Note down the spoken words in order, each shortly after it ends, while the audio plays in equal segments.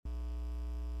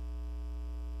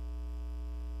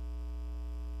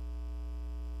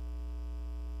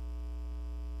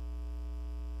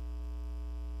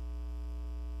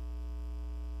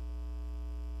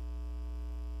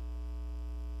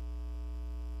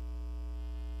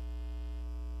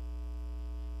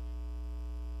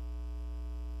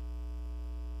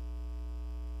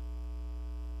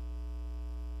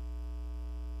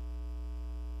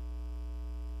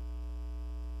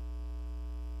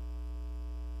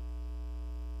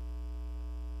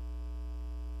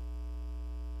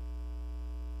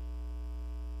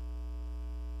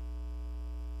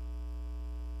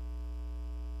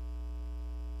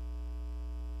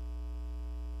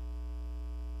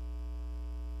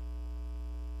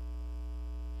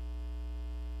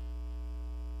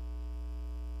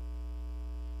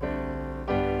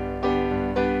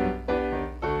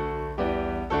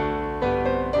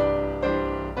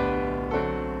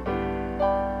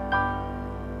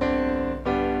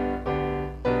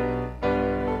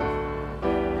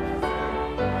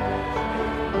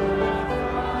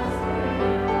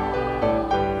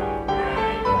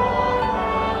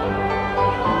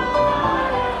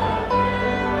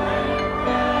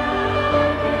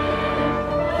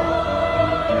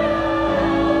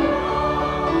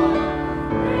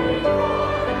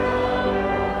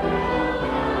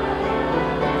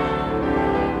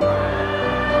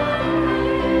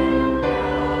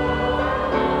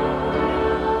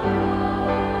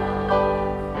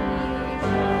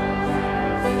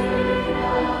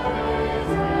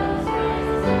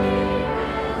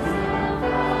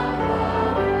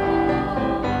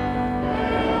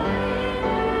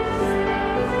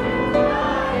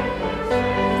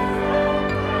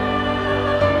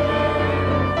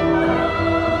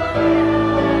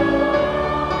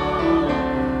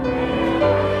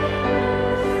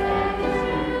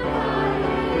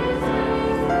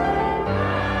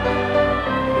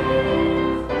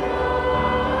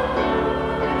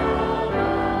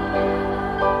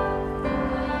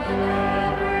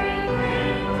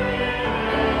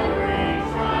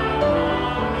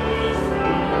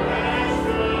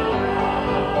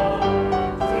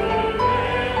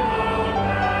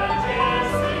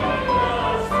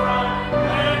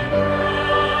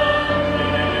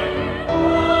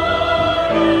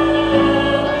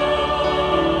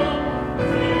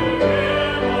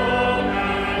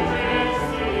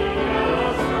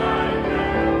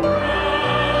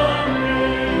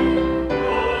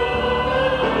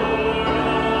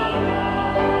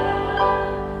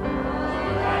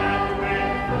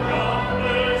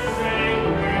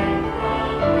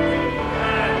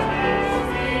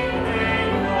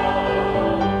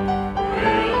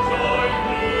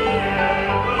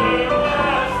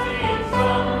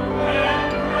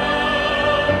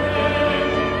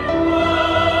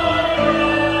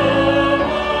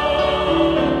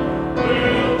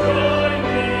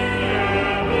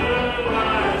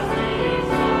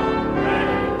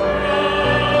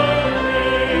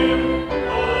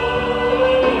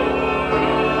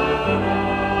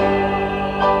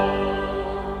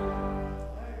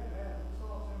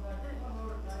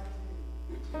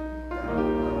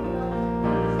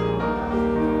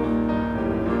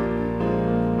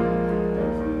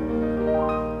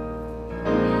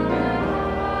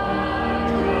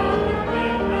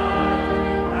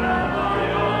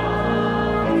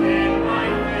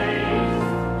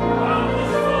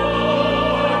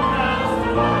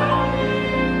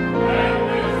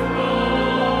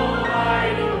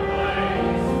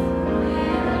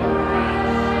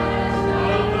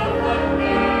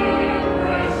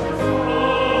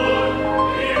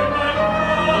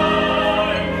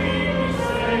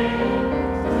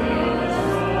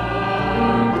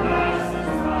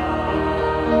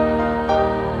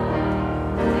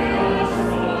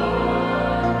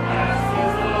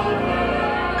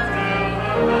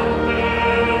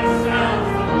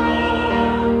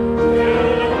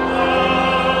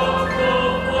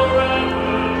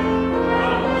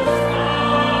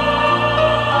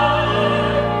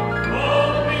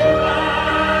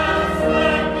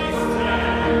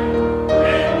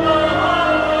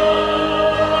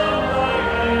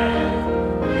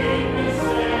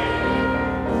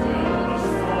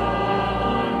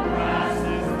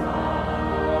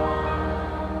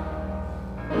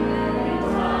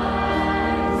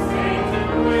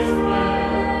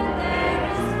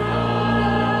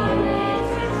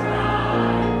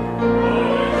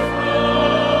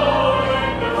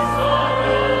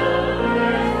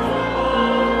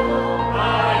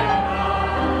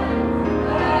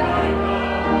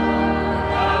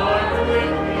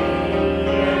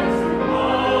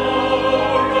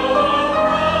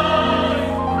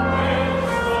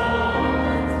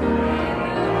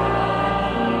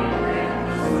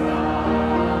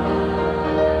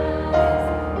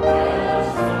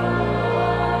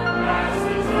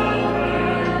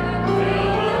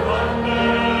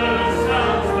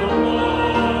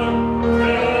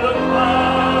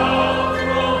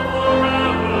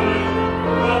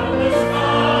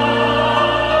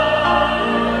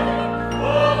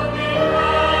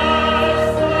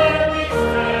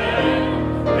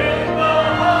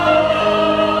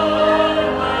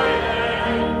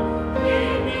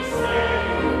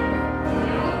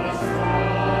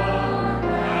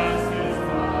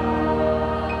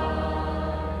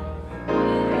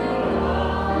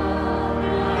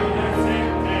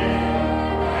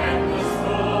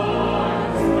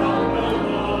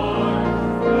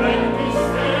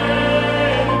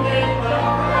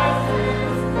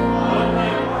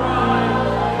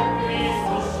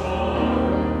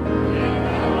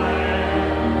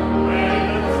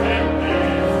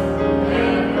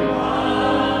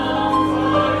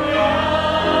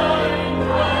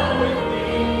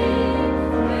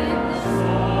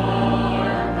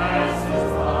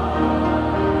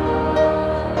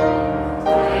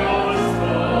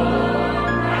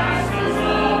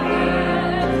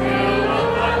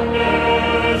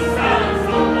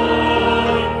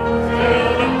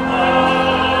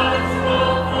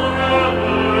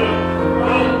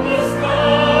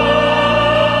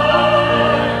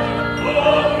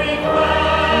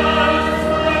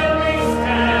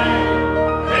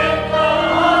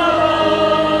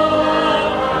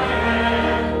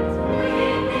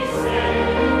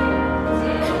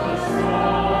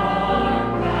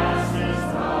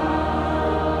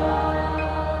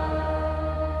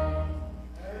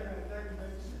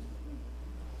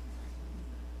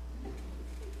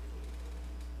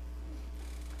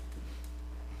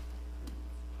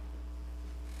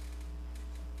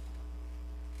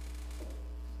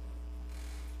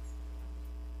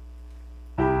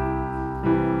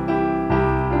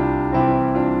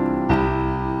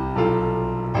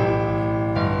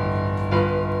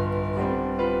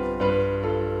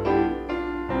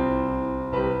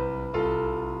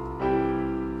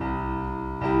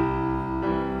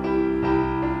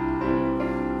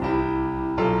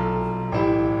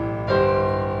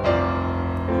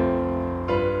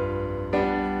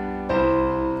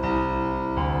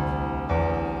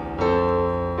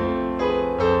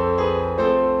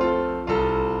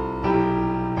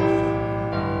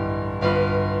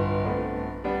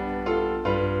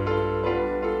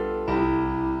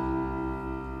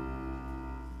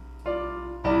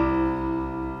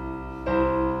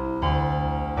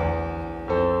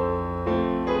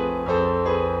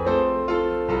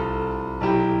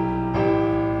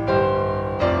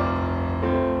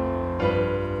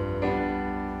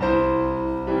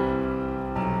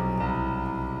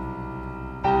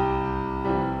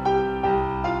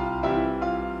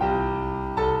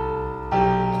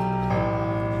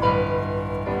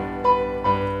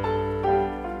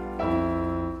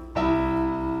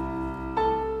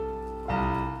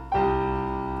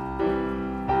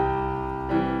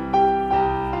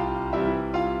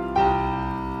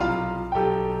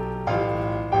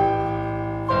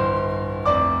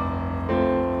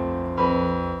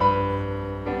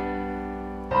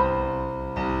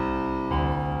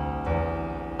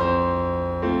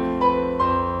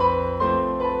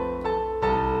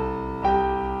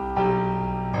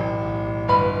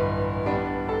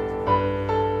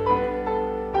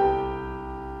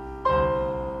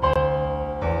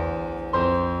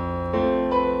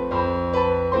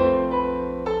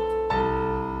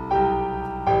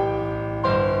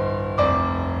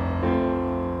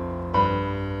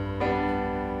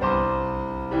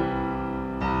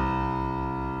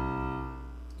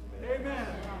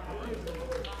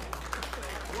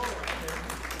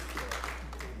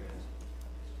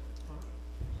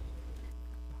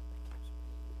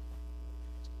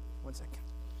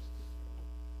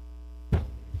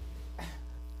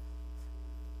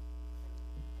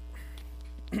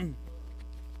I'm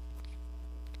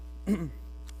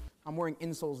wearing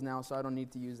insoles now, so I don't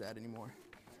need to use that anymore.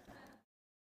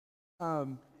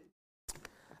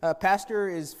 Pastor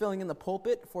is filling in the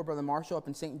pulpit for Brother Marshall up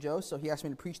in St. Joe, so he asked me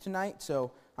to preach tonight.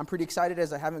 So I'm pretty excited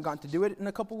as I haven't gotten to do it in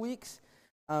a couple weeks.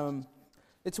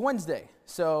 It's Wednesday,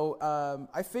 so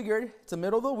I figured it's the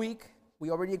middle of the week. We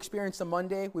already experienced a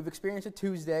Monday. We've experienced a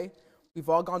Tuesday. We've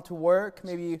all gone to work.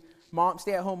 Maybe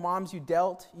stay-at-home moms,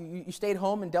 you stayed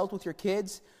home and dealt with your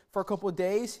kids for a couple of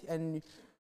days, and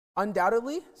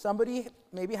undoubtedly, somebody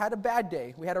maybe had a bad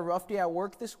day. We had a rough day at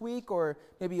work this week, or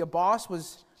maybe a boss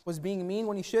was being mean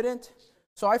when he shouldn't.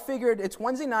 So I figured it's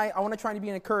Wednesday night. I want to try to be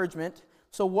an encouragement.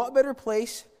 So what better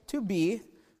place to be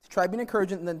to try to be an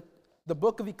encouragement than the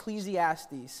book of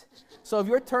Ecclesiastes? So if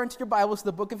you're turned to your Bibles to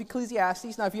the book of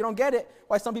Ecclesiastes, now if you don't get it,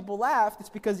 why some people laughed, it's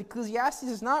because Ecclesiastes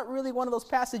is not really one of those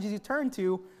passages you turn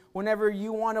to whenever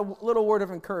you want a little word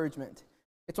of encouragement.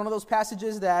 It's one of those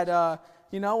passages that,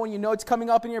 when you know it's coming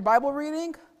up in your Bible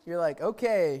reading, you're like,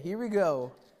 okay, here we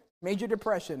go. Major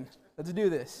depression. Let's do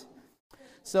this.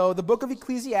 So the book of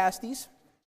Ecclesiastes,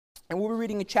 and we'll be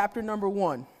reading chapter number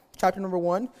 1.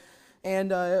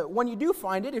 And when you do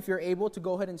find it, if you're able to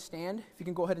go ahead and stand, if you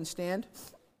can go ahead and stand.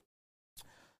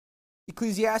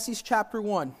 Ecclesiastes chapter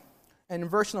 1, and in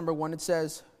verse number 1 it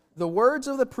says, "The words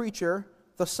of the preacher,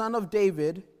 the son of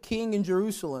David, king in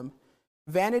Jerusalem,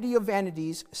 vanity of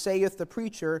vanities, saith the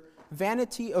preacher,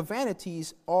 vanity of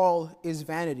vanities, all is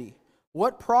vanity.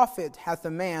 What profit hath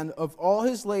a man of all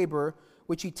his labor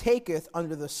which he taketh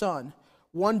under the sun?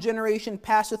 One generation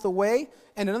passeth away,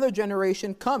 and another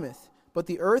generation cometh, but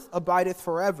the earth abideth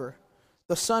forever.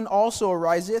 The sun also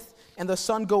ariseth, and the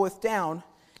sun goeth down,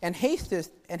 and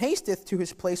hasteth to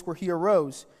his place where he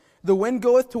arose. The wind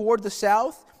goeth toward the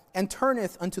south, and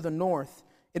turneth unto the north.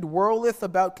 It whirleth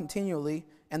about continually,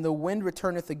 and the wind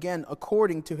returneth again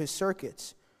according to his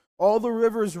circuits. All the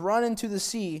rivers run into the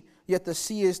sea, yet the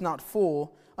sea is not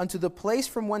full. Unto the place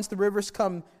from whence the rivers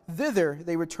come, thither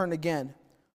they return again.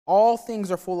 All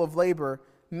things are full of labor,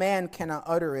 man cannot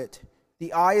utter it.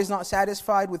 The eye is not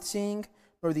satisfied with seeing,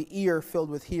 nor the ear filled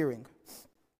with hearing.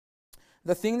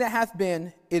 The thing that hath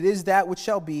been, it is that which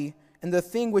shall be, and the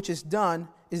thing which is done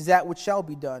is that which shall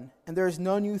be done, and there is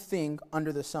no new thing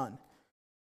under the sun."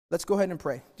 Let's go ahead and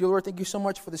pray. Dear Lord, thank you so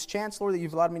much for this chance, Lord, that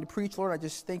you've allowed me to preach, Lord. I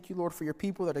just thank you, Lord, for your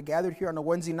people that are gathered here on a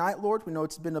Wednesday night, Lord. We know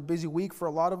it's been a busy week for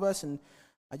a lot of us, and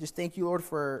I just thank you, Lord,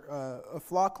 for a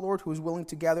flock, Lord, who is willing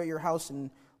to gather at your house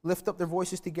and lift up their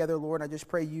voices together, Lord. I just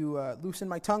pray you loosen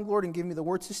my tongue, Lord, and give me the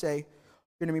words to say.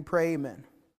 You're going to pray, amen.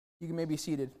 You can maybe be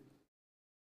seated.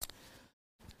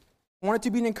 I want it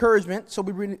to be an encouragement, so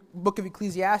we read the book of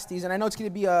Ecclesiastes, and I know it's going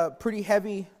to be a pretty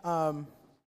heavy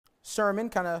sermon.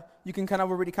 You can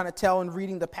already tell in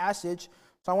reading the passage.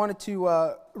 So I wanted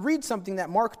to read something that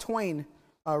Mark Twain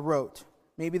wrote.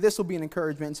 Maybe this will be an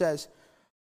encouragement. It says,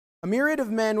 "A myriad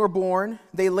of men were born.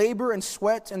 They labor and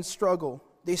sweat and struggle.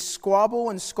 They squabble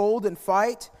and scold and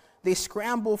fight. They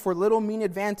scramble for little mean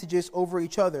advantages over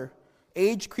each other.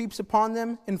 Age creeps upon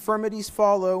them. Infirmities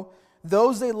follow.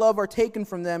 Those they love are taken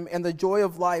from them, and the joy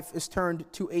of life is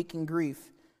turned to aching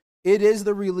grief. It is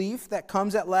the relief that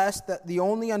comes at last, that the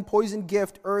only unpoisoned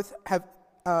gift earth have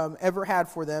ever had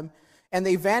for them, and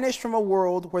they vanish from a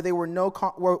world where they were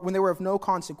when they were of no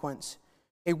consequence,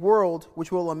 a world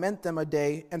which will lament them a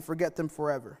day and forget them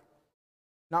forever."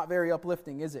 Not very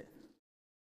uplifting, is it?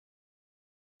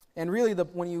 And really,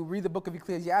 when you read the book of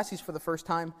Ecclesiastes for the first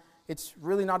time, it's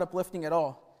really not uplifting at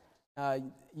all.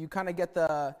 You kind of get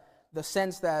the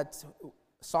sense that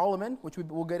Solomon, which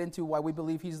we'll get into why we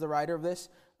believe he's the writer of this,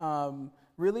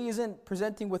 really isn't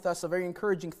presenting with us a very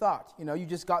encouraging thought. You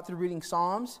just got through reading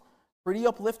Psalms, pretty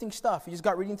uplifting stuff. You just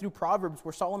got reading through Proverbs,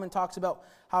 where Solomon talks about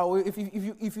how if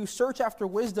you search after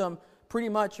wisdom, pretty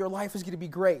much your life is going to be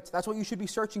great. That's what you should be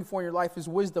searching for in your life, is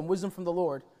wisdom from the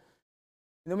Lord.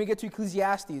 And then we get to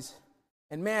Ecclesiastes,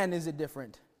 and man, is it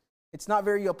different. It's not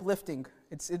very uplifting.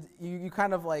 You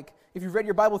kind of like, if you've read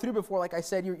your Bible through before, like I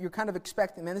said, you're kind of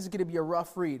expecting, man, this is going to be a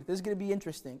rough read. This is going to be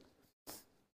interesting.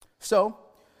 So,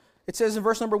 it says in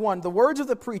verse number 1, "The words of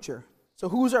the preacher." So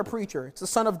who's our preacher? It's the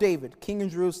son of David, king in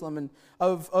Jerusalem. And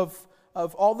of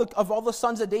all the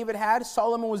sons that David had,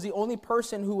 Solomon was the only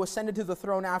person who ascended to the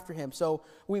throne after him. So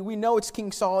we know it's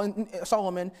King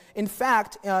Solomon. In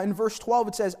fact, in verse 12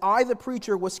 it says, "I, the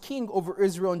preacher, was king over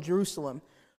Israel and Jerusalem."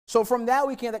 So from that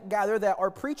we can gather that our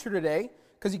preacher today,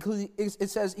 because it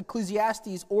says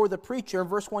Ecclesiastes or the preacher,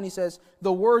 verse 1 he says,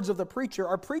 "The words of the preacher."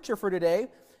 Our preacher for today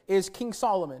is King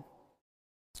Solomon.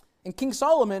 And King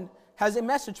Solomon has a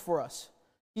message for us.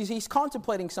 He's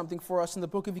contemplating something for us in the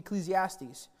book of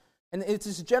Ecclesiastes. And it's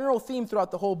this general theme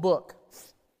throughout the whole book.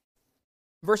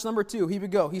 Verse number 2, here we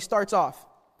go. He starts off,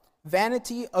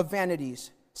 vanity of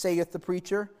vanities, saith the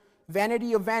preacher.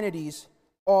 Vanity of vanities,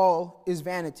 all is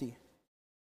vanity.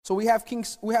 So we have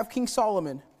King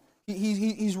Solomon.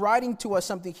 He's writing to us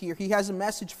something here. He has a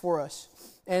message for us.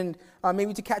 And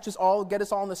maybe to catch us all, get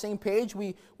us all on the same page,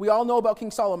 we all know about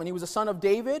King Solomon. He was a son of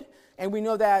David, and we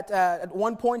know that at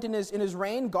one point in his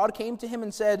reign, God came to him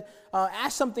and said,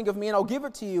 ask something of me and I'll give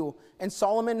it to you. And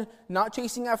Solomon, not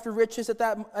chasing after riches at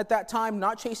that time,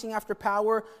 not chasing after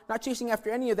power, not chasing after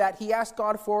any of that, he asked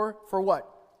God for what?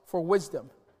 For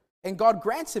wisdom. And God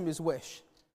grants him his wish.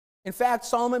 In fact,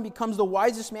 Solomon becomes the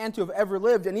wisest man to have ever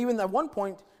lived, and even at one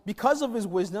point, because of his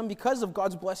wisdom, because of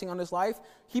God's blessing on his life,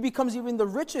 he becomes even the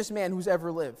richest man who's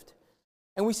ever lived.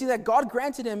 And we see that God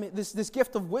granted him this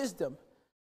gift of wisdom.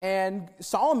 And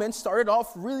Solomon started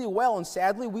off really well, and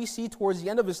sadly, we see towards the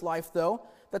end of his life, though,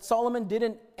 that Solomon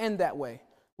didn't end that way.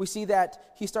 We see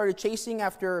that he started chasing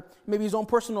after maybe his own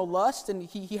personal lust, and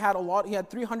he had a lot. He had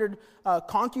 300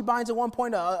 concubines at one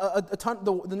point. A ton.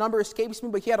 The number escapes me,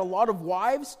 but he had a lot of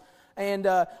wives. And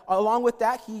along with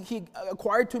that, he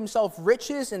acquired to himself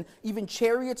riches and even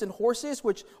chariots and horses,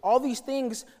 which all these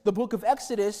things, the book of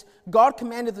Exodus, God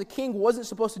commanded the king wasn't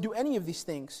supposed to do any of these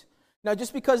things. Now,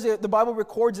 just because the Bible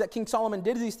records that King Solomon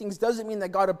did these things doesn't mean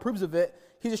that God approves of it.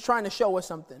 He's just trying to show us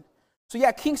something. So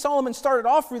yeah, King Solomon started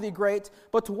off really great,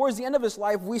 but towards the end of his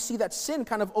life, we see that sin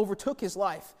kind of overtook his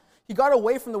life. He got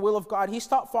away from the will of God. He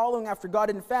stopped following after God.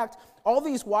 In fact, all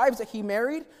these wives that he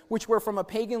married, which were from a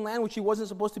pagan land, which he wasn't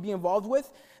supposed to be involved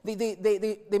with,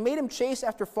 they made him chase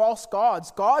after false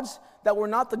gods that were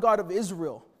not the God of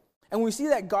Israel. And we see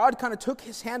that God kind of took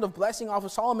his hand of blessing off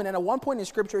of Solomon, and at one point in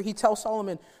Scripture, he tells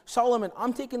Solomon,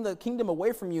 I'm taking the kingdom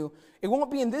away from you. It won't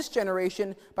be in this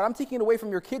generation, but I'm taking it away from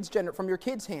your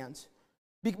kids' hands.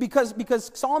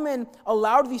 Because Solomon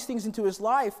allowed these things into his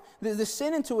life, the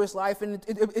sin into his life, and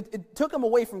it took him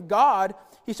away from God.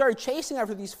 He started chasing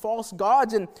after these false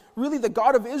gods, and really the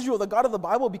God of Israel, the God of the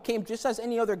Bible, became just as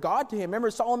any other God to him.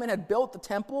 Remember, Solomon had built the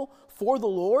temple for the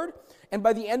Lord, and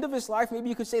by the end of his life, maybe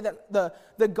you could say that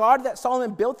the God that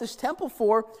Solomon built this temple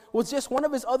for was just one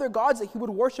of his other gods that he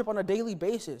would worship on a daily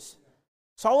basis.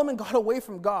 Solomon got away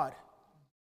from God.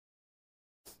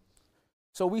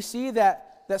 So we see that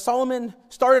Solomon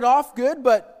started off good,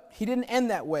 but he didn't end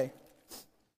that way.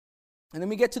 And then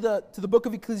we get to the book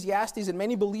of Ecclesiastes, and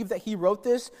many believe that he wrote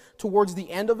this towards the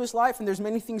end of his life, and there's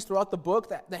many things throughout the book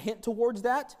that hint towards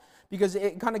that, because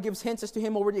it kind of gives hints as to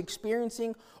him already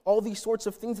experiencing all these sorts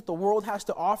of things that the world has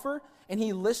to offer, and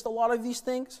he lists a lot of these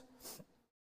things.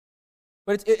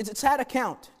 But it's a sad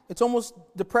account. It's almost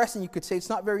depressing, you could say. It's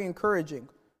not very encouraging.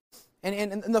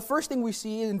 And the first thing we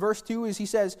see in verse 2 is he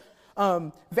says,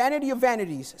 vanity of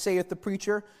vanities, saith the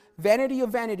preacher. Vanity of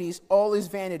vanities, all is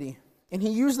vanity. And he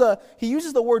uses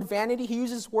the word vanity. He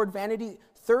uses the word vanity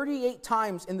 38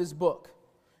 times in this book.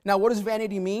 Now, what does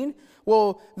vanity mean?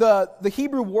 Well, the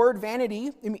Hebrew word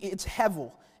vanity, it's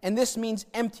hevel. And this means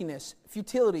emptiness,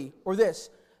 futility, or this,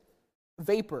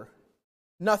 vapor,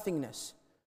 nothingness.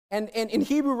 And in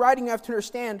Hebrew writing, you have to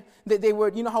understand that they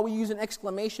would, you know how we use an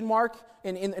exclamation mark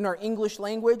in our English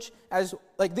language as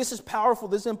like, this is powerful,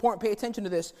 this is important, pay attention to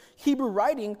this. Hebrew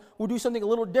writing would do something a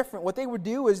little different. What they would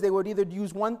do is they would either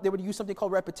use something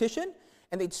called repetition,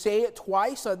 and they'd say it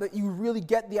twice so that you really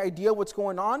get the idea of what's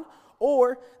going on,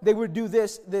 or they would do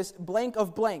this blank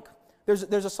of blank. There's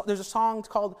a song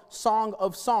called Song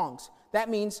of Songs. That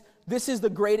means this is the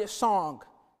greatest song.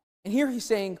 And here he's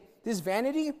saying, this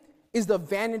vanity is the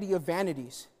vanity of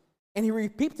vanities. And he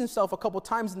repeats himself a couple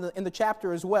times in the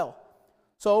chapter as well.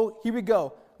 So here we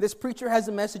go. This preacher has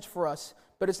a message for us,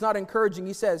 but it's not encouraging.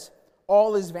 He says,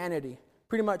 all is vanity.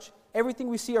 Pretty much everything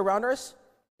we see around us,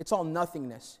 it's all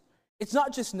nothingness. It's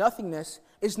not just nothingness.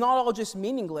 It's not all just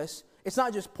meaningless. It's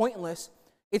not just pointless.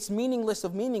 It's meaningless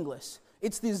of meaningless.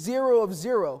 It's the zero of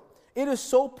zero. It is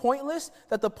so pointless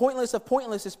that the pointless of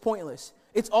pointless is pointless.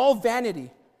 It's all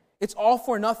vanity. It's all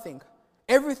for nothing.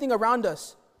 Everything around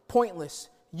us, pointless,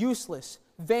 useless,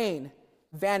 vain,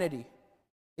 vanity.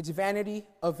 It's vanity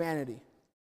of vanity.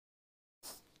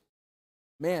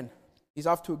 Man, he's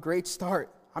off to a great start.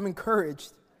 I'm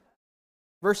encouraged.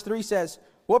 Verse 3 says,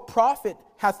 what profit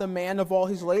hath a man of all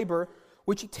his labor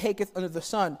which he taketh under the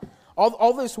sun?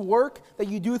 All this work that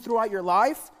you do throughout your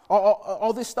life,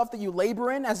 all this stuff that you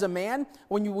labor in as a man,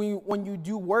 when you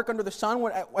do work under the sun,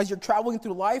 as you're traveling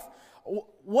through life,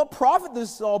 what profit does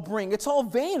this all bring? It's all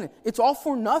vain. It's all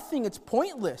for nothing. It's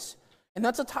pointless. And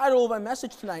that's the title of my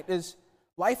message tonight is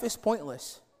life is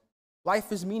pointless.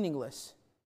 Life is meaningless.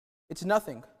 It's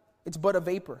nothing. It's but a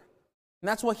vapor. And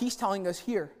that's what he's telling us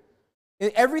here.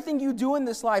 Everything you do in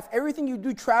this life, everything you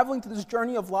do traveling through this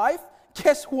journey of life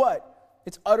guess what?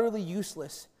 It's utterly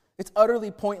useless. It's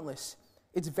utterly pointless.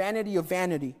 It's vanity of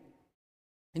vanity.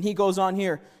 And he goes on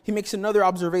here. He makes another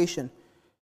observation.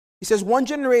 He says, one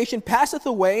generation passeth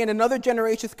away, and another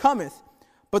generation cometh,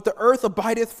 but the earth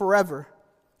abideth forever.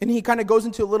 And he kind of goes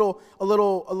into a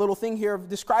little thing here of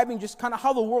describing just kind of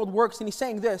how the world works. And he's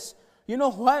saying this, you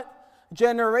know what?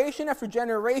 Generation after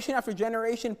generation after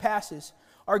generation passes.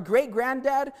 Our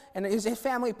great-granddad and his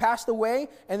family passed away,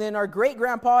 and then our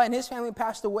great-grandpa and his family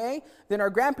passed away. Then our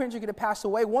grandparents are going to pass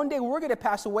away. One day we're going to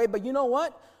pass away, but you know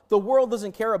what? The world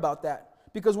doesn't care about that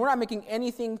because we're not making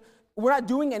anything, we're not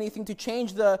doing anything to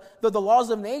change the laws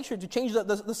of nature, to change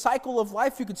the cycle of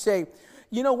life, you could say.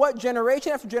 You know what?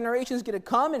 Generation after generation is going to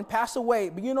come and pass away,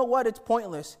 but you know what? It's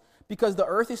pointless. Because the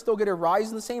earth is still going to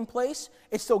rise in the same place.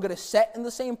 It's still going to set in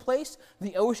the same place.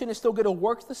 The ocean is still going to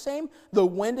work the same. The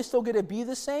wind is still going to be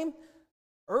the same.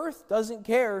 Earth doesn't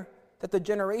care that the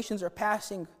generations are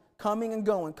passing, coming and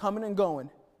going, coming and going.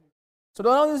 So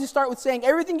not only does he start with saying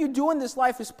everything you do in this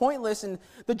life is pointless, and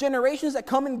the generations that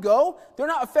come and go, they're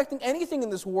not affecting anything in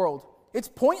this world. It's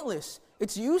pointless.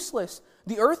 It's useless.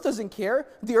 The earth doesn't care.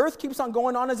 The earth keeps on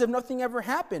going on as if nothing ever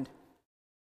happened.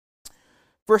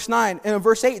 Verse 9 and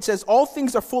verse 8 says, all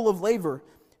things are full of labor.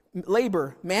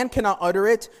 Man cannot utter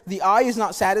it. The eye is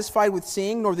not satisfied with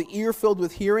seeing, nor the ear filled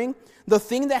with hearing. The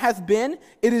thing that hath been,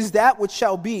 it is that which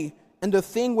shall be. And the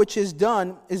thing which is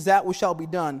done is that which shall be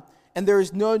done. And there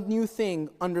is no new thing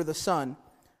under the sun.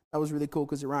 That was really cool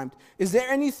because it rhymed. Is there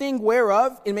anything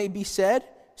whereof it may be said,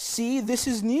 see, this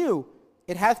is new.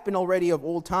 It hath been already of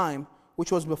old time,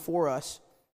 which was before us.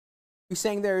 He's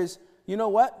saying there is, you know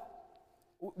what?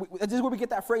 This is where we get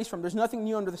that phrase from. There's nothing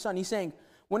new under the sun. He's saying,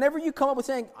 whenever you come up with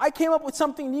saying, I came up with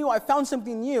something new, I found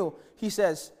something new, he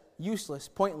says, useless,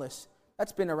 pointless.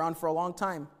 That's been around for a long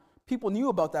time. People knew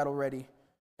about that already.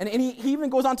 And he even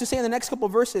goes on to say in the next couple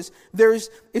of verses,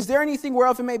 is there anything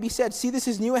whereof it may be said, see, this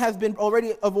is new, it hath been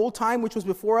already of old time, which was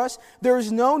before us. There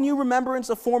is no new remembrance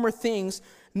of former things,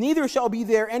 neither shall be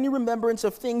there any remembrance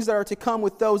of things that are to come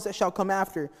with those that shall come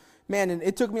after. Man, and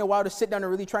it took me a while to sit down and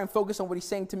really try and focus on what he's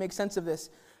saying to make sense of this.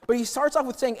 But he starts off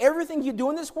with saying, everything you do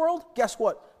in this world, guess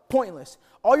what? Pointless.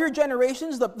 All your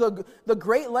generations, the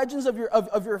great legends of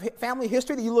your family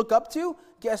history that you look up to,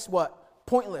 guess what?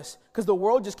 Pointless. Because the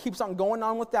world just keeps on going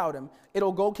on without him.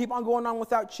 It'll keep on going on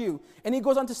without you. And he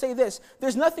goes on to say this,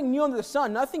 there's nothing new under the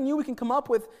sun. Nothing new we can come up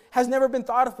with has never been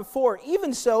thought of before.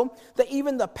 Even so, that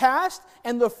even the past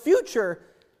and the future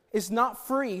is not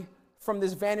free from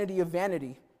this vanity of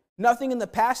vanity. Nothing in the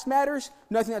past matters.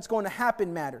 Nothing that's going to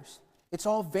happen matters. It's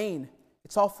all vain.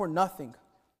 It's all for nothing.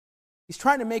 He's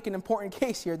trying to make an important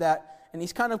case here and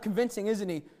he's kind of convincing, isn't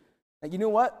he? That you know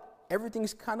what?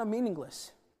 Everything's kind of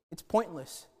meaningless. It's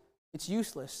pointless. It's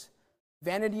useless.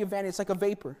 Vanity of vanity. It's like a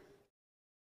vapor.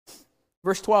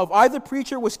 Verse 12, I the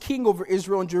preacher was king over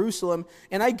Israel and Jerusalem,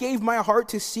 and I gave my heart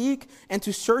to seek and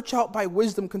to search out by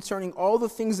wisdom concerning all the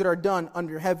things that are done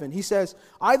under heaven. He says,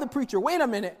 I the preacher, wait a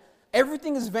minute.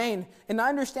 Everything is vain, and I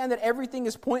understand that everything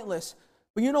is pointless.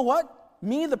 But you know what?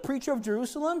 Me, the preacher of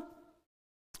Jerusalem,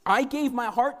 I gave my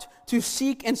heart to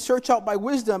seek and search out by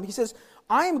wisdom. He says,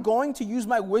 I am going to use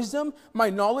my wisdom, my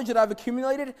knowledge that I've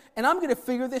accumulated, and I'm going to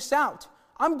figure this out.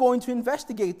 I'm going to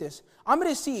investigate this. I'm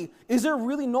going to see, is there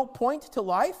really no point to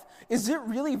life? Is it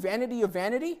really vanity of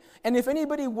vanity? And if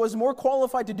anybody was more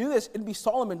qualified to do this, it'd be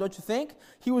Solomon, don't you think?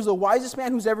 He was the wisest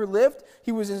man who's ever lived.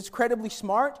 He was incredibly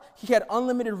smart. He had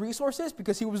unlimited resources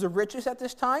because he was the richest at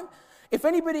this time. If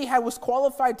anybody was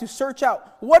qualified to search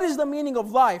out what is the meaning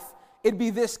of life, it'd be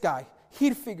this guy.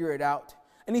 He'd figure it out.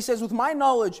 And he says, with my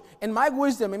knowledge and my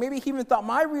wisdom, and maybe he even thought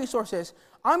my resources,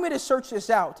 I'm going to search this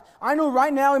out. I know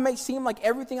right now it might seem like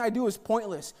everything I do is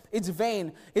pointless. It's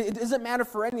vain. It doesn't matter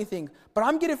for anything. But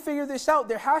I'm going to figure this out.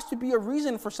 There has to be a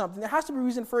reason for something. There has to be a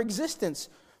reason for existence.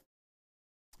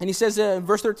 And he says in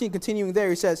verse 13, continuing there,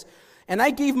 he says, and I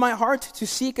gave my heart to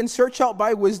seek and search out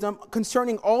by wisdom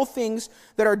concerning all things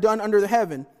that are done under the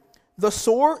heaven.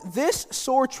 This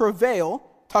sore travail,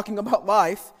 talking about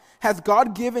life, hath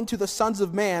God given to the sons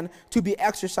of man to be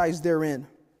exercised therein.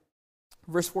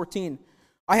 Verse 14,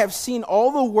 I have seen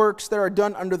all the works that are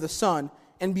done under the sun,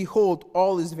 and behold,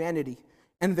 all is vanity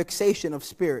and vexation of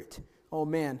spirit. Oh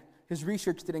man, his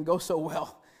research didn't go so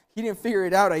well. He didn't figure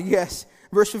it out, I guess.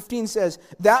 Verse 15 says,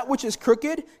 that which is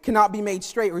crooked cannot be made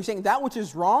straight. Or he's saying that which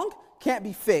is wrong can't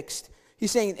be fixed.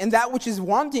 He's saying, and that which is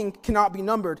wanting cannot be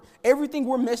numbered. Everything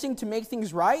we're missing to make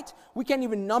things right, we can't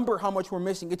even number how much we're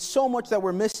missing. It's so much that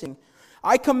we're missing.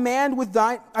 I command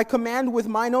with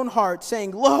mine own heart,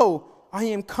 saying, lo, I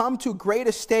am come to a great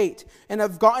estate, and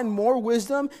have gotten more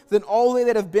wisdom than all they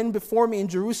that have been before me in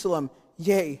Jerusalem.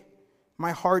 Yea,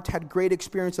 My heart had great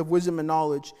experience of wisdom and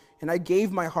knowledge, and I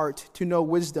gave my heart to know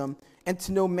wisdom and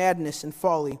to know madness and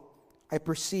folly. I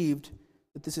perceived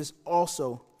that this is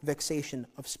also vexation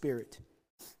of spirit.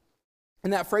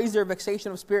 And that phrase there,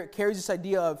 vexation of spirit, carries this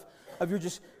idea of you're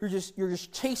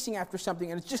just chasing after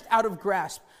something, and it's just out of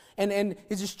grasp. And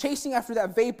it's just chasing after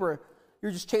that vapor.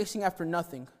 You're just chasing after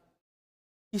nothing.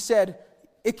 He said,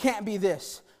 it can't be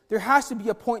this. There has to be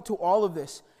a point to all of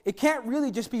this. It can't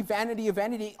really just be vanity of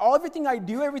vanity. Everything I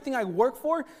do, everything I work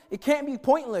for, it can't be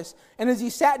pointless. And as he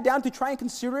sat down to try and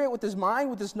consider it with his mind,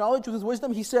 with his knowledge, with his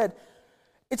wisdom, he said,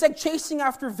 it's like chasing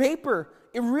after vapor.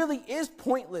 It really is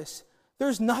pointless.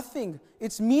 There's nothing.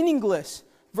 It's meaningless.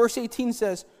 Verse 18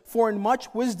 says, for in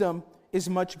much wisdom is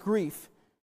much grief,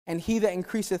 and he that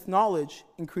increaseth knowledge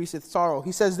increaseth sorrow.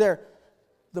 He says there,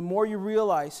 the more you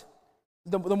realize,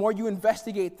 the more you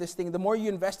investigate this thing, the more you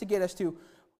investigate as to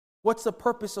what's the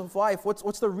purpose of life,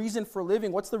 what's the reason for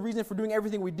living, what's the reason for doing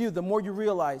everything we do, the more you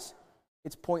realize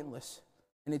it's pointless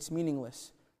and it's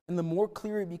meaningless. And the more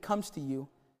clear it becomes to you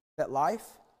that life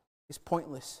is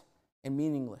pointless and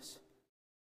meaningless.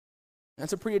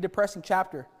 That's a pretty depressing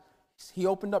chapter. He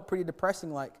opened up pretty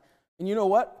depressing like. And you know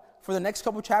what? For the next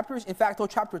couple chapters, in fact, till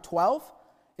chapter 12,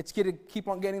 it's going to keep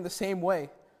on getting the same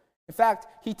way. In fact,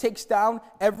 he takes down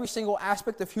every single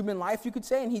aspect of human life, you could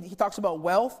say, and he talks about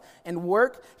wealth and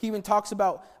work. He even talks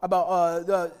about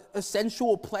the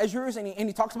sensual pleasures, and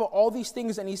he talks about all these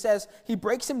things, and he says, he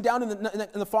breaks them down in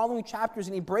the following chapters,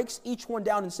 and he breaks each one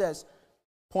down and says,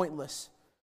 pointless,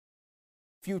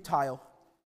 futile,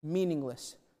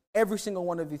 meaningless. Every single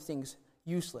one of these things,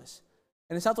 useless.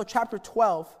 And it's not until chapter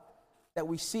 12 that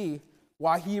we see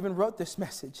why he even wrote this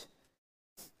message.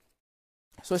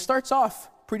 So it starts off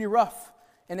pretty rough,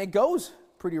 and it goes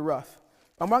pretty rough.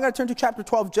 I'm not going to turn to chapter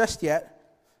 12 just yet.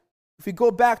 If we go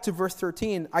back to verse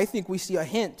 13, I think we see a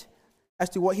hint as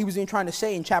to what he was even trying to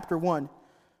say in chapter 1.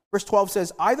 Verse 12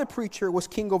 says, I, the preacher, was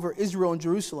king over Israel and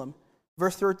Jerusalem.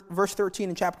 Verse 13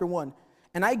 in chapter 1,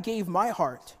 and I gave my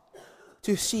heart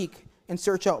to seek and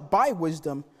search out by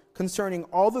wisdom concerning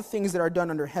all the things that are done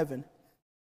under heaven.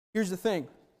 Here's the thing,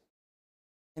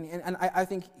 and I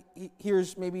think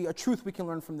here's maybe a truth we can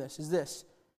learn from this, is this.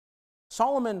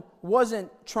 Solomon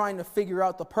wasn't trying to figure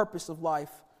out the purpose of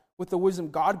life with the wisdom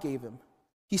God gave him.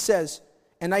 He says,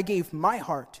 and I gave my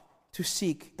heart to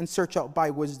seek and search out by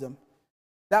wisdom.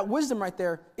 That wisdom right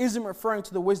there isn't referring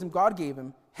to the wisdom God gave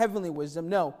him, heavenly wisdom.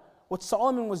 No, what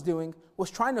Solomon was doing was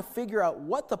trying to figure out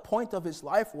what the point of his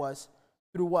life was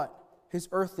through what? His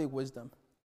earthly wisdom.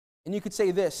 And you could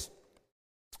say this.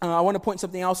 I want to point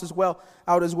something else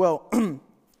out as well.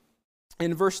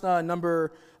 In verse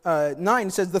number 9,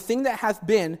 it says, the thing that hath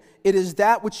been, it is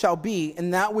that which shall be,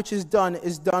 and that which is done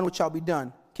which shall be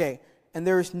done. Okay, and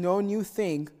there is no new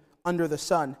thing under the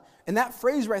sun. And that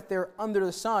phrase right there, under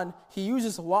the sun, he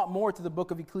uses a lot more to the book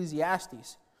of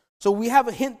Ecclesiastes. So we have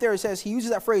a hint there. It says he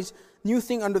uses that phrase, new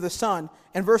thing under the sun.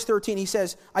 And verse 13, he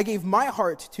says, I gave my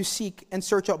heart to seek and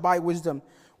search out by wisdom.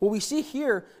 What we see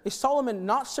here is Solomon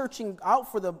not searching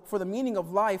out for the meaning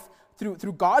of life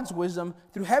through God's wisdom,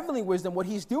 through heavenly wisdom. What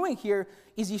he's doing here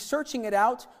is he's searching it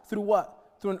out through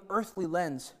what? Through an earthly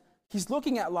lens. He's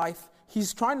looking at life.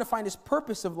 He's trying to find his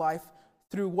purpose of life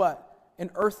through what? An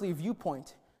earthly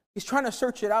viewpoint. He's trying to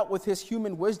search it out with his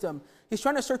human wisdom. He's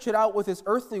trying to search it out with his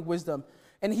earthly wisdom.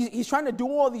 And he's trying to do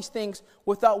all these things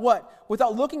without what?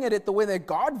 Without looking at it the way that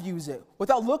God views it.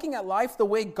 Without looking at life the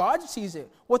way God sees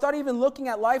it. Without even looking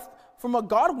at life from what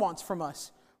God wants from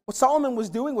us. What Solomon was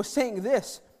doing was saying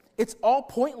this. It's all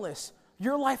pointless.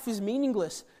 Your life is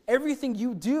meaningless. Everything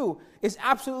you do is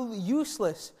absolutely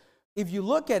useless if you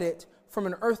look at it from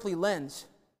an earthly lens.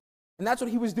 And that's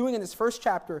what he was doing in this first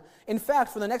chapter. In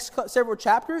fact, for the next several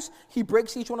chapters, he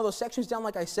breaks each one of those sections down,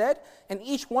 like I said, and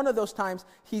each one of those times,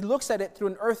 he looks at it through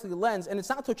an earthly lens. And it's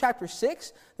not until chapter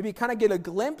 6 that we kind of get a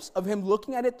glimpse of him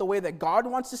looking at it the way that God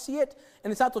wants to see it.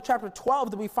 And it's not until chapter 12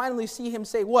 that we finally see him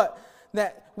say what?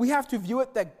 That we have to view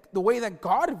it the way that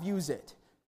God views it.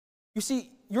 You see,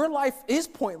 your life is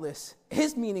pointless,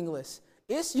 is meaningless,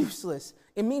 is useless.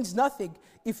 It means nothing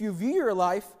if you view your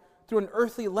life through an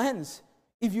earthly lens.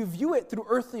 If you view it through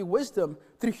earthly wisdom,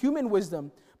 through human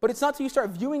wisdom. But it's not until you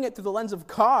start viewing it through the lens of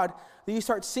God that you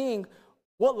start seeing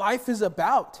what life is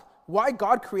about, why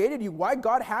God created you, why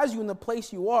God has you in the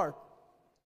place you are.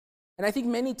 And I think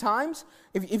many times,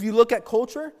 if you look at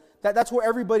culture, that's where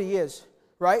everybody is,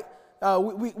 right?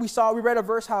 we read a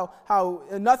verse how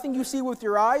nothing you see with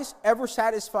your eyes ever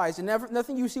satisfies, and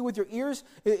nothing you see with your ears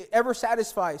ever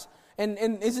satisfies. And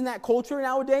isn't that culture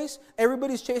nowadays?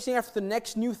 Everybody's chasing after the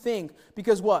next new thing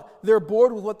because what? They're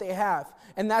bored with what they have.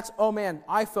 And that's, oh man,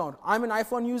 iPhone. I'm an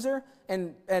iPhone user,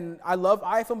 and I love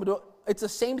iPhone, but it's the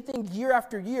same thing year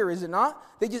after year, is it not?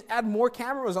 They just add more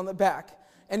cameras on the back.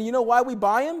 And you know why we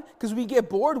buy them? Because we get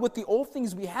bored with the old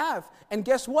things we have. And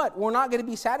guess what? We're not going to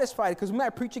be satisfied because we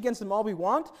might preach against them all we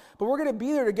want, but we're going to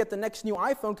be there to get the next new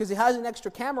iPhone because it has an extra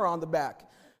camera on the back.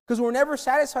 Because we're never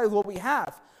satisfied with what we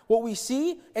have. What we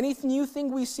see, any new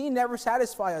thing we see never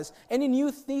satisfies us. Any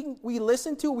new thing we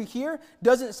listen to, we hear,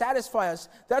 doesn't satisfy us.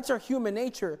 That's our human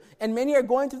nature. And many are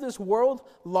going through this world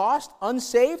lost,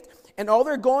 unsaved, and all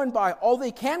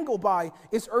they can go by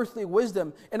is earthly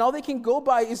wisdom. And all they can go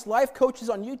by is life coaches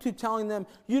on YouTube telling them,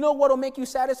 you know what will make you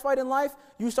satisfied in life?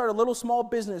 You start a little small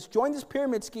business, join this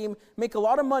pyramid scheme, make a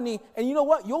lot of money, and you know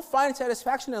what? You'll find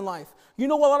satisfaction in life. You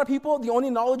know what, a lot of people, the only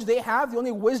knowledge they have, the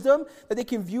only wisdom that they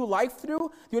can view life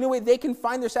through, the only way they can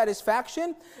find their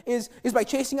satisfaction is by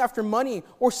chasing after money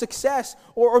or success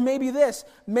or maybe this.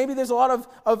 Maybe there's a lot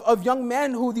of young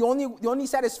men who the only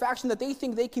satisfaction that they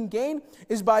think they can gain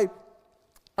is by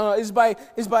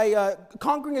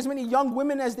conquering as many young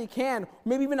women as they can.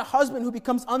 Maybe even a husband who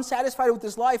becomes unsatisfied with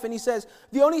his life, and he says,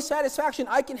 the only satisfaction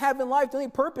I can have in life, the only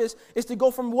purpose is to go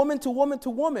from woman to woman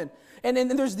to woman. And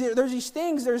there's these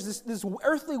things, there's this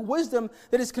earthly wisdom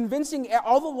that is convincing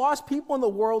all the lost people in the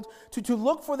world to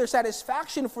look for their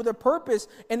satisfaction, for their purpose,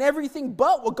 and everything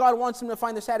but what God wants them to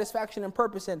find their satisfaction and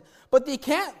purpose in. But they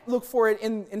can't look for it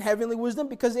in heavenly wisdom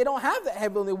because they don't have that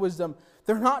heavenly wisdom.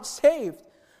 They're not saved.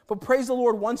 But praise the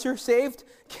Lord, once you're saved,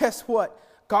 guess what?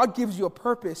 God gives you a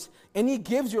purpose, and He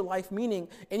gives your life meaning.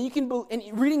 And and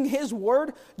reading His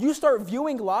Word, you start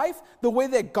viewing life the way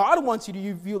that God wants you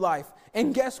to view life.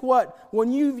 And guess what?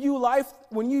 When you view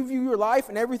your life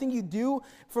and everything you do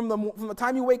from the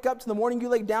time you wake up to the morning you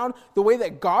lay down, the way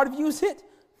that God views it,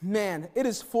 man, it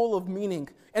is full of meaning.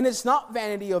 And it's not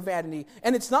vanity of vanity.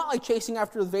 And it's not like chasing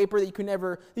after the vapor that you can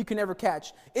never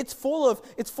catch. It's full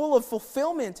of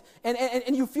fulfillment.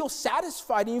 And you feel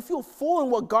satisfied and you feel full in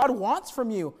what God wants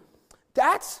from you.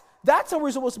 That's how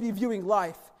we're supposed to be viewing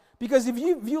life. Because if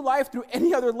you view life through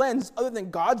any other lens other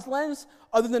than God's lens,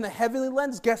 other than a heavenly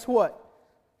lens, guess what?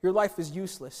 Your life is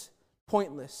useless,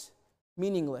 pointless,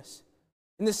 meaningless.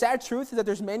 And the sad truth is that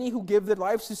there's many who give their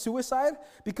lives to suicide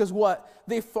because what?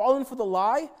 They've fallen for the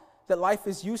lie that life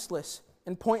is useless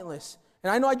and pointless.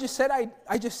 And I know I just said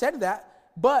that,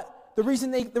 but the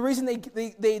reason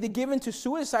they give into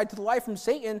suicide to the lie from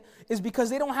Satan is because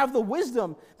they don't have the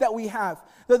wisdom that we have.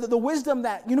 The wisdom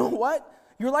that, you know what?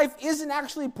 Your life isn't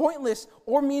actually pointless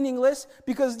or meaningless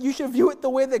because you should view it the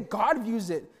way that God views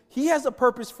it. He has a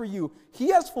purpose for you. He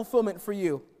has fulfillment for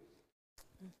you.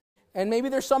 And maybe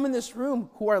there's some in this room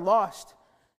who are lost,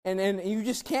 and you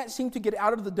just can't seem to get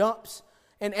out of the dumps.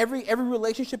 And every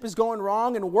relationship is going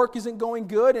wrong, and work isn't going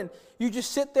good, and you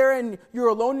just sit there and you're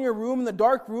alone in your room, in the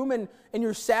dark room, and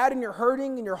you're sad and you're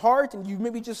hurting in your heart, and you've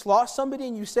maybe just lost somebody,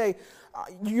 and you say,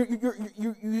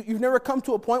 you've never come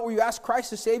to a point where you ask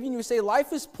Christ to save you, and you say,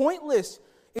 life is pointless.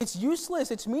 It's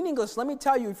useless. It's meaningless. Let me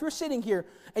tell you, if you're sitting here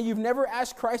and you've never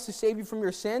asked Christ to save you from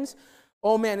your sins,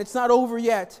 oh man, it's not over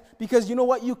yet. Because you know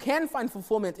what? You can find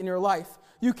fulfillment in your life.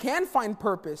 You can find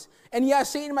purpose. And yeah,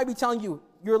 Satan might be telling you,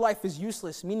 your life is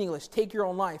useless, meaningless. Take your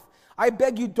own life. I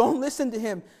beg you, don't listen to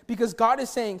him. Because God is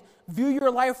saying, view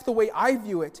your life the way I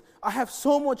view it. I have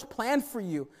so much planned for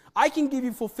you. I can give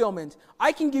you fulfillment.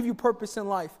 I can give you purpose in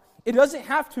life. It doesn't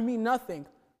have to mean nothing.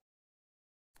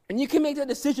 And you can make that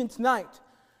decision tonight.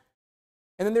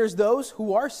 And then there's those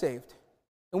who are saved.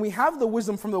 And we have the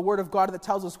wisdom from the Word of God that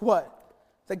tells us what?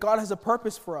 That God has a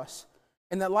purpose for us.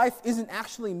 And that life isn't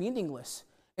actually meaningless.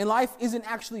 And life isn't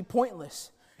actually pointless.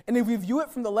 And if we view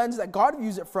it from the lens that God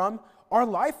views it from, our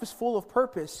life is full of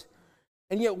purpose.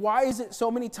 And yet why is it so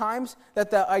many times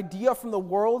that the idea from the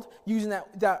world, using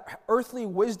that earthly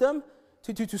wisdom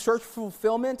to search for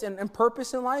fulfillment and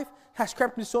purpose in life, has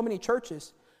crept into so many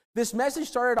churches? This message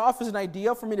started off as an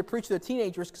idea for me to preach to the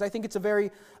teenagers because I think it's a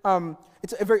very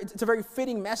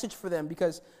fitting message for them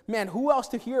because, man, who else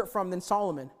to hear it from than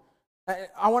Solomon?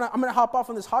 I'm going to hop off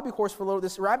on this hobby horse for a little,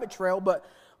 this rabbit trail, but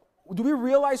do we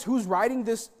realize who's writing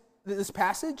this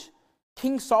passage?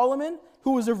 King Solomon,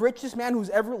 who was the richest man who's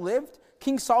ever lived.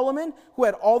 King Solomon, who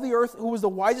had all the earth, who was the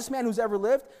wisest man who's ever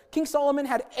lived. King Solomon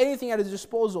had anything at his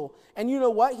disposal. And you know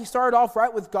what? He started off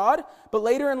right with God, but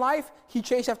later in life, he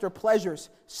chased after pleasures,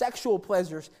 sexual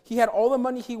pleasures. He had all the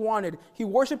money he wanted. He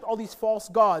worshipped all these false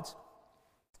gods.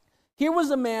 Here was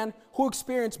a man who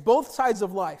experienced both sides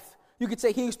of life. You could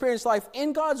say he experienced life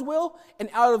in God's will and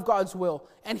out of God's will.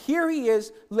 And here he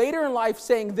is later in life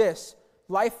saying this,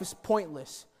 life is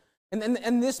pointless.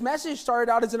 And this message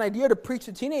started out as an idea to preach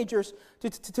to teenagers,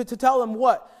 to tell them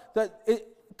what?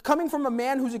 Coming from a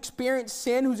man who's experienced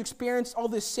sin, who's experienced all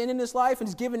this sin in his life and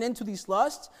is given into these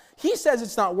lusts, he says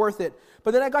it's not worth it.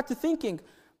 But then I got to thinking,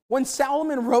 when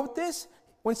Solomon wrote this,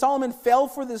 when Solomon fell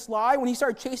for this lie, when he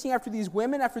started chasing after these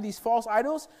women, after these false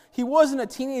idols, he wasn't a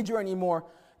teenager anymore.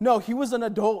 No, he was an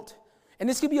adult. And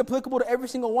this can be applicable to every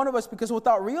single one of us, because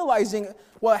without realizing,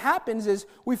 what happens is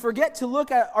we forget to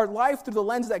look at our life through the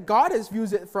lens that God has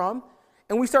views it from,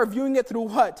 and we start viewing it through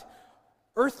what?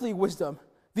 Earthly wisdom,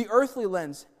 the earthly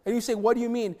lens. And you say, what do you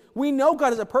mean? We know God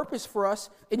has a purpose for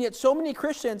us, and yet so many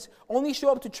Christians only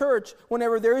show up to church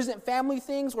whenever there isn't family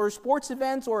things or sports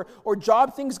events or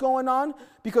job things going on.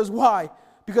 Because why?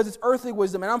 Because it's earthly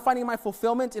wisdom, and I'm finding my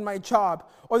fulfillment in my job.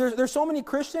 Or there's so many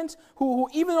Christians who,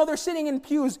 even though they're sitting in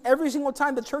pews every single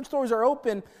time the church doors are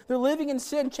open, they're living in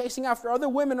sin, chasing after other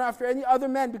women or after any other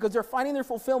men, because they're finding their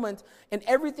fulfillment in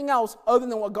everything else other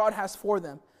than what God has for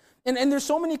them. And there's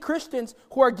so many Christians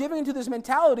who are giving into this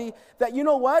mentality that, you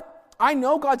know what? I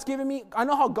know God's given me, I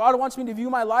know how God wants me to view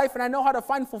my life, and I know how to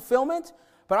find fulfillment,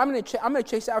 but I'm going to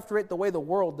chase after it the way the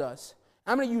world does.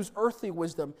 I'm going to use earthly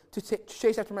wisdom to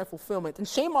chase after my fulfillment. And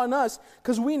shame on us,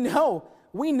 because we know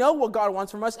what God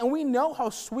wants from us, and we know how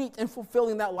sweet and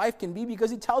fulfilling that life can be, because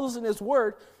he tells us in his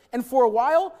word. And for a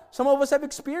while, some of us have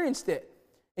experienced it.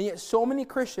 And yet so many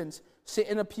Christians sit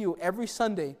in a pew every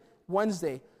Sunday,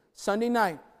 Wednesday, Sunday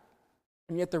night,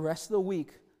 and yet the rest of the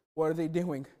week, what are they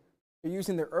doing? They're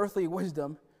using their earthly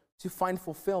wisdom to find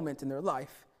fulfillment in their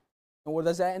life. And what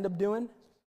does that end up doing?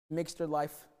 It makes their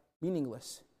life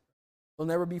meaningless. They'll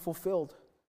never be fulfilled.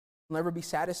 They'll never be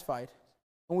satisfied.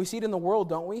 And we see it in the world,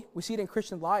 don't we? We see it in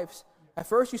Christian lives. At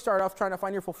first, you start off trying to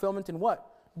find your fulfillment in what?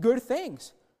 Good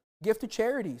things. Give to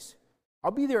charities.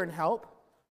 I'll be there and help.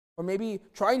 Or maybe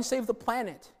try and save the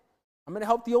planet. I'm going to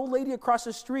help the old lady across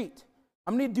the street.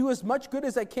 I'm going to do as much good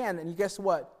as I can. And guess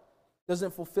what?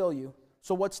 Doesn't fulfill you.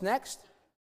 So what's next?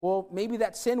 Well, maybe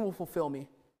that sin will fulfill me.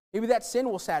 Maybe that sin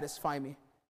will satisfy me.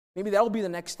 Maybe that will be the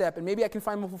next step. And maybe I can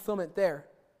find my fulfillment there.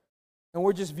 And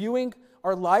we're just viewing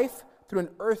our life through an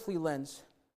earthly lens,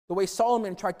 the way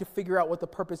Solomon tried to figure out what the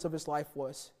purpose of his life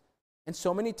was. And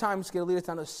so many times it's going to lead us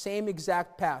down the same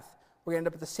exact path. We're going to end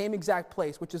up at the same exact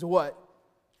place, which is what?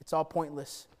 It's all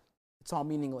pointless. It's all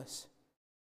meaningless.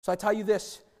 So I tell you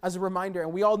this as a reminder,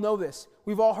 and we all know this.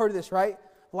 We've all heard this, right?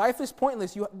 Life is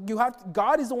pointless.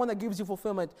 God is the one that gives you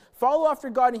fulfillment. Follow after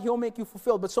God and he'll make you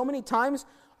fulfilled. But so many times,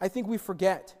 I think we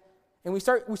forget. And we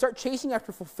start chasing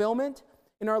after fulfillment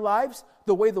in our lives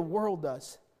the way the world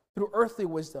does, through earthly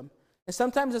wisdom. And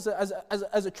sometimes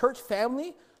as a church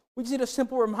family, we just need a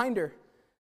simple reminder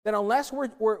that unless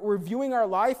we're viewing our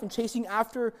life and chasing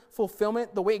after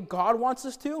fulfillment the way God wants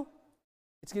us to,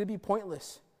 it's going to be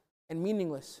pointless and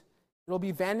meaningless. It'll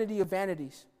be vanity of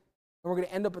vanities. And we're going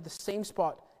to end up at the same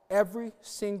spot every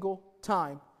single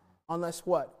time, unless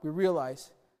what? We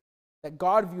realize that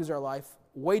God views our life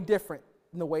way different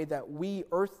than the way that we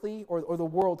earthly or the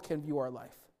world can view our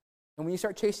life. And when you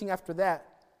start chasing after that,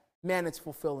 man, it's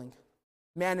fulfilling.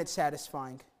 Man, it's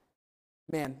satisfying.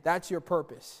 Man, that's your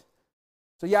purpose.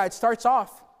 So yeah, it starts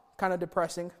off kind of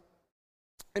depressing.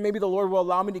 And maybe the Lord will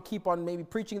allow me to keep on maybe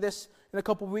preaching this in a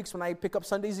couple of weeks when I pick up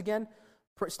Sundays again.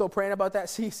 Still praying about that,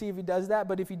 see if he does that.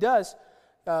 But if he does,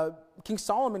 King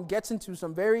Solomon gets into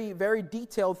some very, very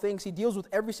detailed things. He deals with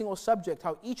every single subject,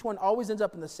 how each one always ends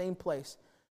up in the same place.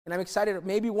 And I'm excited that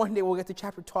maybe one day we'll get to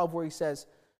chapter 12 where he says,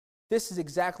 this is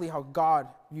exactly how God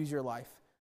views your life.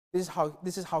 This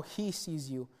is how he sees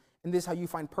you. And this is how you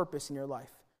find purpose in your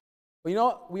life. Well, you know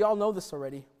what? We all know this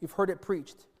already. We've heard it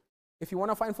preached. If you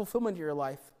want to find fulfillment in your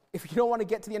life, if you don't want to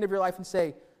get to the end of your life and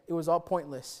say, it was all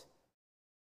pointless,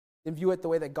 then view it the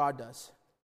way that God does.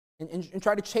 And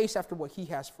try to chase after what he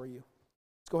has for you.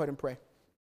 Let's go ahead and pray.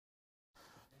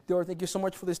 Lord, thank you so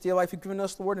much for this day of life you've given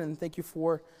us, Lord, and thank you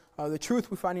for the truth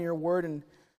we find in your word. And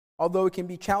although it can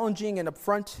be challenging and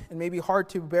upfront and maybe hard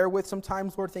to bear with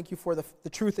sometimes, Lord, thank you for the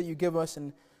truth that you give us.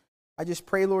 And I just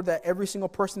pray, Lord, that every single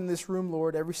person in this room,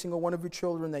 Lord, every single one of your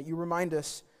children, that you remind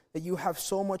us that you have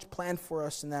so much planned for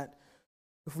us, and that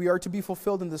if we are to be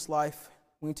fulfilled in this life,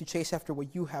 we need to chase after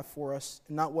what you have for us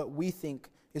and not what we think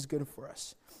is good for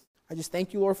us. I just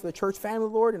thank you, Lord, for the church family,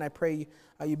 Lord, and I pray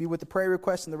you be with the prayer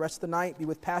requests and the rest of the night. Be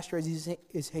with Pastor as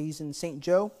he's in St.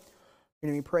 Joe.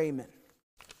 And we pray, amen.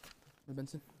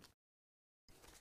 Benson.